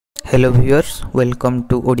Hello viewers, welcome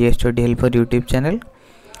to ODI Study Helper YouTube channel.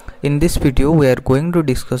 In this video we are going to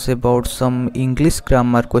discuss about some English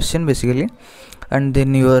grammar question basically, and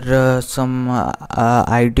then your some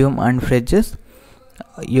idiom and phrases,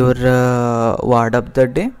 your word of the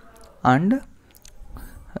day, and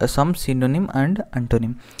some synonym and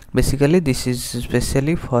antonym. Basically this is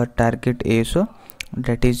specially for target ASO,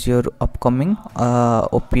 that is your upcoming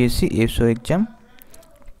OPSC ASO exam.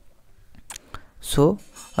 So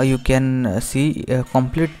you can see a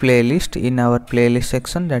complete playlist in our playlist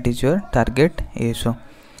section, that is your target ASO.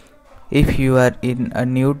 If you are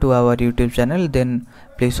new to our YouTube channel, then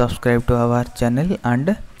please subscribe to our channel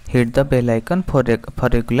and hit the bell icon for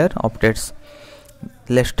regular updates.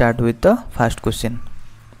 Let's start with the first question.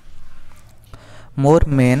 More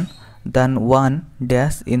men than one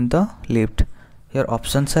dash in the lift. Your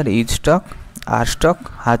options are is stuck, are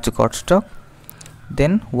stuck, has got stuck,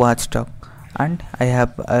 then was stuck. And I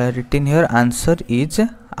have written here answer is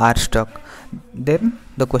are stuck. Then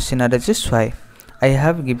the question arises why. I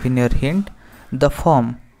have given your hint. The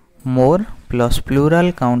form more plus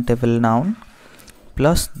plural countable noun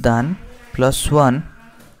plus than plus one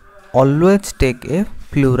always take a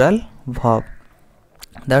plural verb.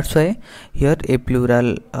 That's why here a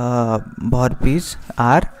plural verb is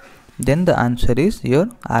are. Then the answer is your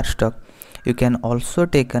are stuck. You can also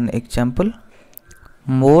take an example.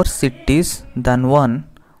 More cities than one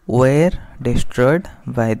were destroyed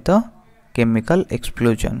by the chemical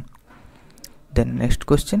explosion. Then next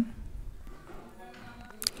question.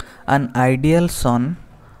 An ideal son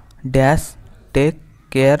dash take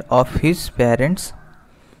care of his parents.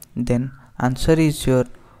 Then answer is your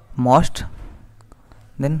must.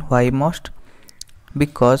 Then why must?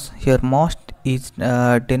 Because here must is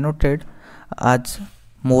denoted as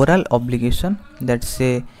moral obligation, that's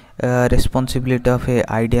a responsibility of a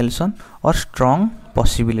ideal son, or strong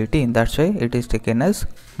possibility, that's why it is taken as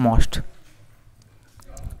must.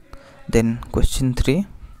 Then question 3.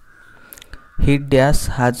 He dash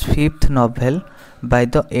has fifth novel by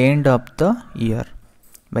the end of the year.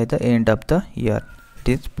 By the end of the year, it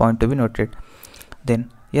is point to be noted.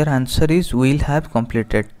 Then your answer is will have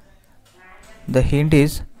completed. The hint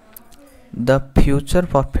is the future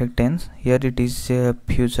perfect tense. Here it is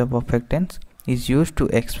future perfect tense is used to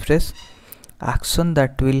express action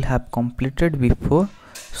that will have completed before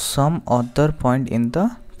some other point in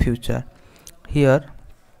the future. Here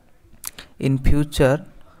in future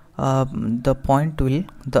the point will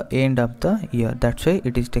the end of the year, that's why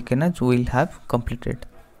it is taken as will have completed.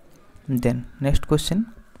 Then next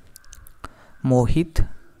question. Mohit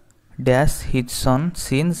dash his son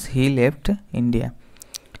since he left India.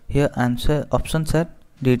 Here answer options are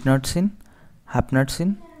did not seen, have not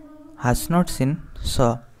seen, has not seen,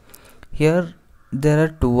 saw. Here there are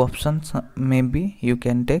two options maybe you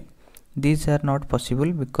can take. These are not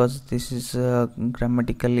possible because this is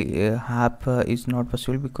grammatically have is not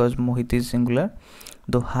possible because Mohit is singular,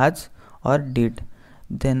 though has or did.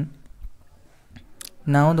 Then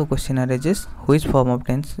now the question arises which form of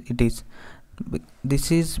tense it is.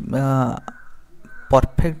 This is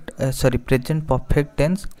present perfect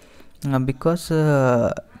tense because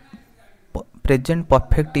present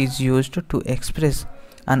perfect is used to express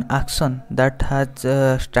an action that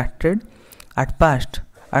has started at past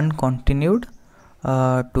and continued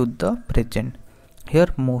to the present. Here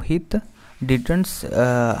Mohit didn't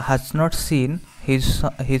has not seen his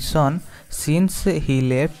son since he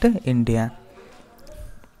left India.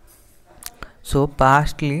 So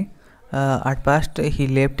pastly at past he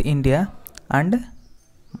left India, and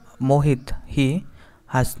Mohit he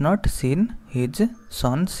has not seen his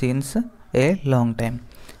son since a long time.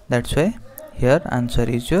 That's why here answer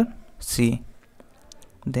is your C.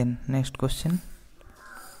 Then next question.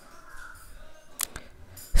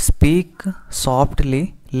 Speak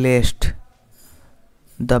softly lest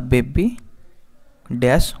the baby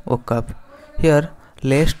dash woke up. Here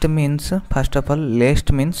lest means, first of all,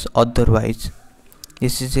 lest means otherwise.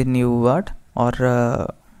 This is a new word, or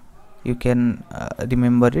you can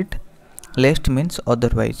remember it. Lest means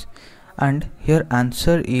otherwise, and here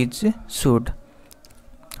answer is should.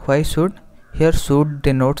 Why should? Here should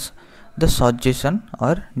denotes the suggestion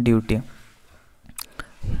or duty.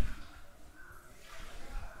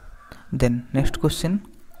 Then next question.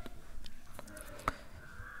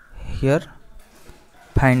 Here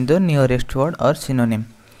find the nearest word or synonym.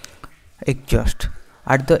 Exhaust.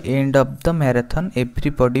 At the end of the marathon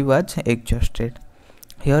everybody was exhausted.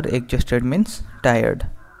 Here exhausted means tired.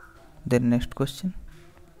 Then next question.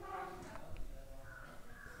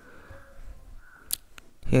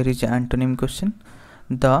 Here is an antonym question.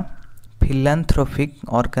 The philanthropic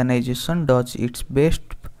organization does its best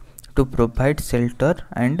to provide shelter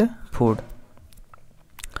and food.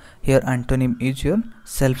 Here antonym is your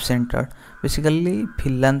self-centered. Basically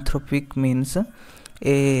philanthropic means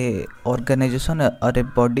a organization or a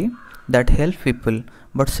body that help people,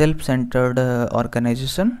 but self-centered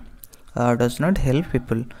organization does not help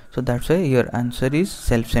people, so that's why your answer is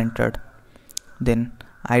self-centered. Then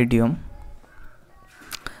idiom.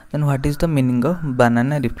 Then what is the meaning of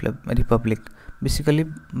banana republic? Basically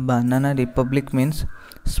banana republic means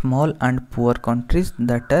small and poor countries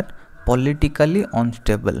that are politically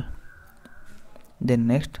unstable. Then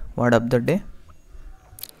next word of the day.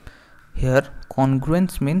 Here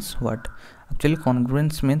congruence means what? Actually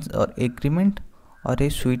congruence means or agreement or a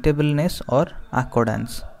suitableness or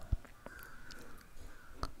accordance.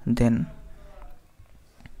 Then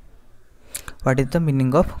what is the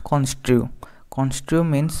meaning of construe? Construe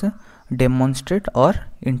means demonstrate or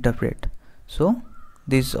interpret. So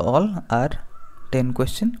these all are 10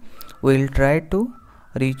 questions. We will try to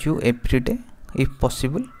reach you every day if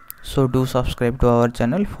possible, so do subscribe to our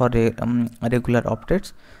channel for regular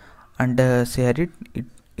updates and share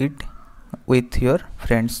it with your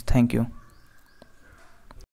friends. Thank you.